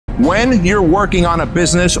When you're working on a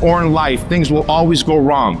business or in life, things will always go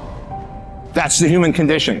wrong. That's the human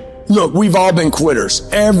condition. Look, we've all been quitters.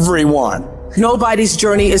 Everyone. Nobody's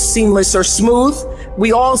journey is seamless or smooth.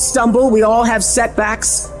 We all stumble. We all have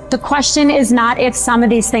setbacks. The question is not if some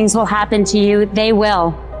of these things will happen to you. They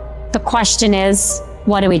will. The question is,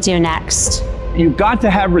 what do we do next? You've got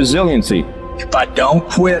to have resiliency. If I don't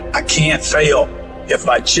quit, I can't fail. If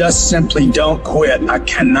I just simply don't quit, I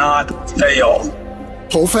cannot fail.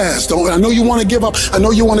 Hold fast. I know you want to give up. I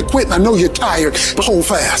know you want to quit. I know you're tired, but hold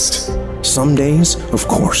fast. Some days, of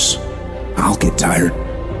course, I'll get tired.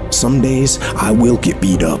 Some days I will get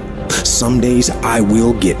beat up. Some days I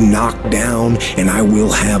will get knocked down and I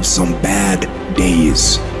will have some bad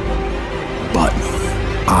days. But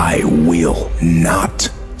I will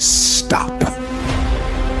not stop.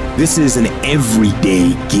 This is an everyday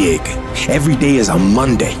gig. Every day is a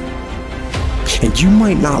Monday. And you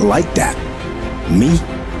might not like that. Me,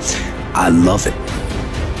 I love it.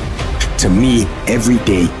 To me, every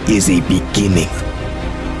day is a beginning.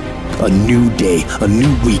 A new day, a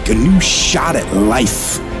new week, a new shot at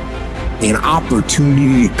life. An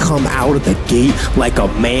opportunity to come out of the gate like a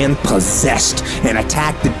man possessed and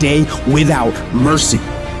attack the day without mercy.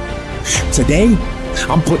 Today,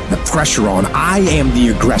 I'm putting the pressure on. I am the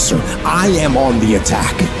aggressor. I am on the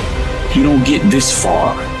attack. You don't get this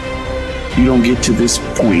far. You don't get to this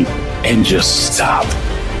point and just stop.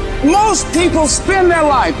 Most people spend their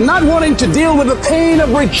life not wanting to deal with the pain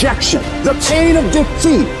of rejection, the pain of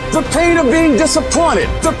defeat, the pain of being disappointed,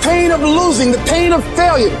 the pain of losing, the pain of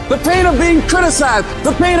failure, the pain of being criticized,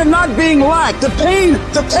 the pain of not being liked, the pain.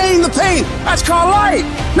 That's called life.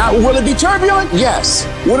 Now, will it be turbulent? Yes.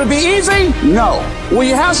 Will it be easy? No. Will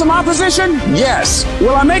you have some opposition? Yes.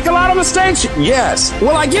 Will I make a lot of mistakes? Yes. Will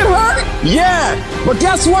I get hurt? Yeah. But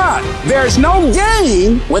guess what? There's no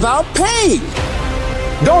gain without pain.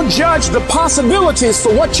 Don't judge the possibilities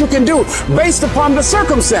for what you can do based upon the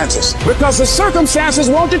circumstances, because the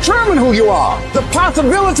circumstances won't determine who you are. The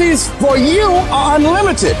possibilities for you are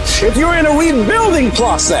unlimited. If you're in a rebuilding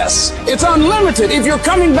process, it's unlimited. If you're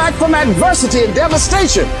coming back from adversity and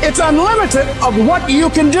devastation, it's unlimited of what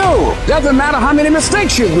you can do. Doesn't matter how many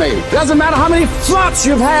mistakes you've made. Doesn't matter how many flops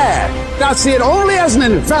you've had. I see it only as an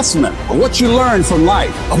investment of what you learn from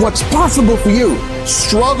life, of what's possible for you.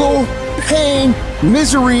 Struggle, pain,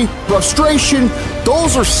 misery, frustration,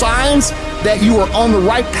 those are signs that you are on the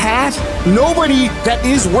right path. Nobody that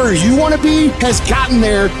is where you want to be has gotten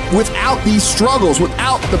there without these struggles,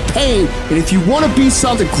 without the pain. And if you want to be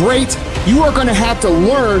something great, you are going to have to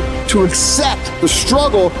learn to accept the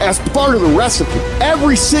struggle as part of the recipe.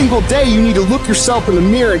 Every single day, you need to look yourself in the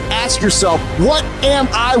mirror and ask yourself, what am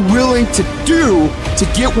I willing to do to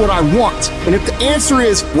get what I want? And if the answer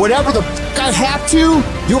is whatever the f I have to,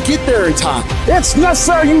 you'll get there in time. It's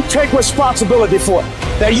necessary you take responsibility for it,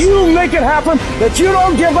 that you make it happen, that you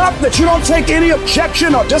don't give up, that you don't take any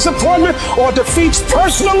objection or disappointment or defeats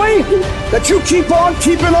personally, that you keep on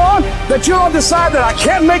keeping on, that you don't decide that I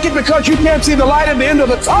can't make it because you can't see the light at the end of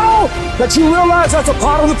the tunnel, that you realize that's a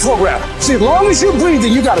part of the program. See, as long as you're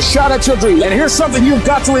breathing, you got a shot at your dream. And here's something you've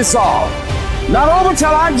got to resolve. Not over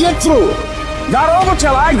till I get through. Not over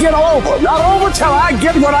till I get over. Not over till I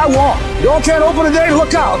get what I want. Door can't open today,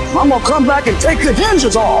 look out. I'm gonna come back and take the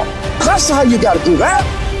hinges off. That's how you gotta do that.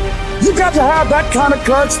 You got to have that kind of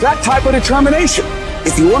courage, that type of determination.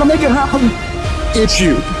 If you wanna make it happen, it's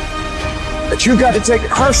you. But you got to take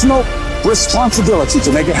personal responsibility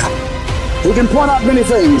to make it happen. We can point out many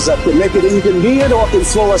things that can make it inconvenient or can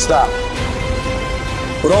slow us down.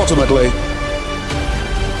 But ultimately,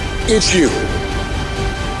 it's you.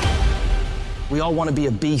 We all want to be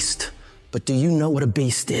a beast, but do you know what a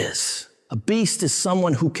beast is? A beast is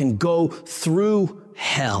someone who can go through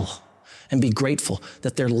hell and be grateful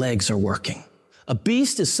that their legs are working. A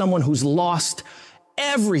beast is someone who's lost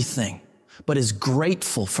everything, but is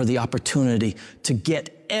grateful for the opportunity to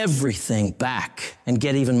get everything back and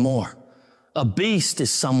get even more. A beast is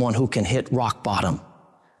someone who can hit rock bottom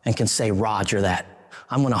and can say, Roger that.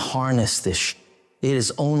 I'm going to harness this. It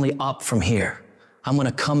is only up from here. I'm going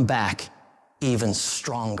to come back even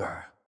stronger.